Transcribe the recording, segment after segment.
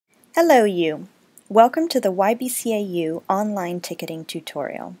Hello you! Welcome to the YBCAU online ticketing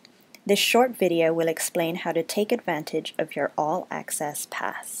tutorial. This short video will explain how to take advantage of your All Access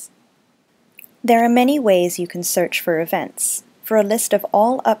Pass. There are many ways you can search for events. For a list of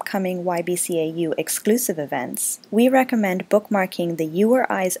all upcoming YBCAU exclusive events, we recommend bookmarking the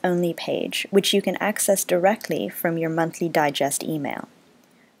Your Eyes Only page, which you can access directly from your monthly digest email.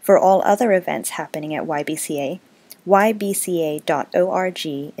 For all other events happening at YBCA, ybca.org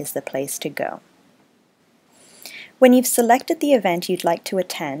is the place to go. When you've selected the event you'd like to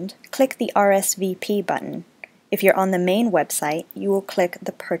attend, click the RSVP button. If you're on the main website, you will click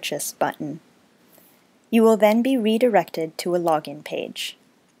the Purchase button. You will then be redirected to a login page.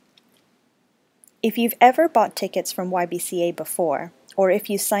 If you've ever bought tickets from YBCA before, or if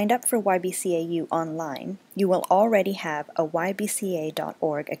you signed up for YBCAU online, you will already have a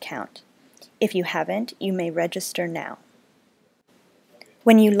ybca.org account. If you haven't, you may register now.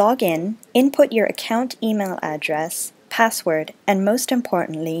 When you log in, input your account email address, password, and most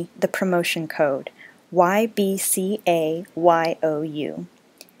importantly, the promotion code, YBCAYOU.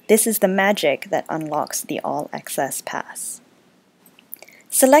 This is the magic that unlocks the All Access Pass.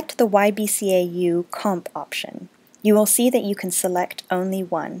 Select the YBCAU Comp option. You will see that you can select only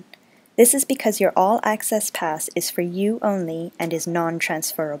one. This is because your All Access Pass is for you only and is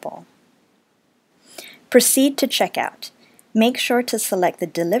non-transferable. Proceed to checkout. Make sure to select the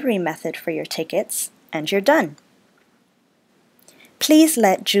delivery method for your tickets, and you're done. Please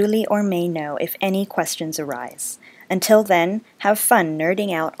let Julie or May know if any questions arise. Until then, have fun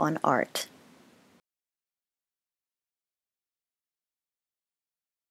nerding out on art.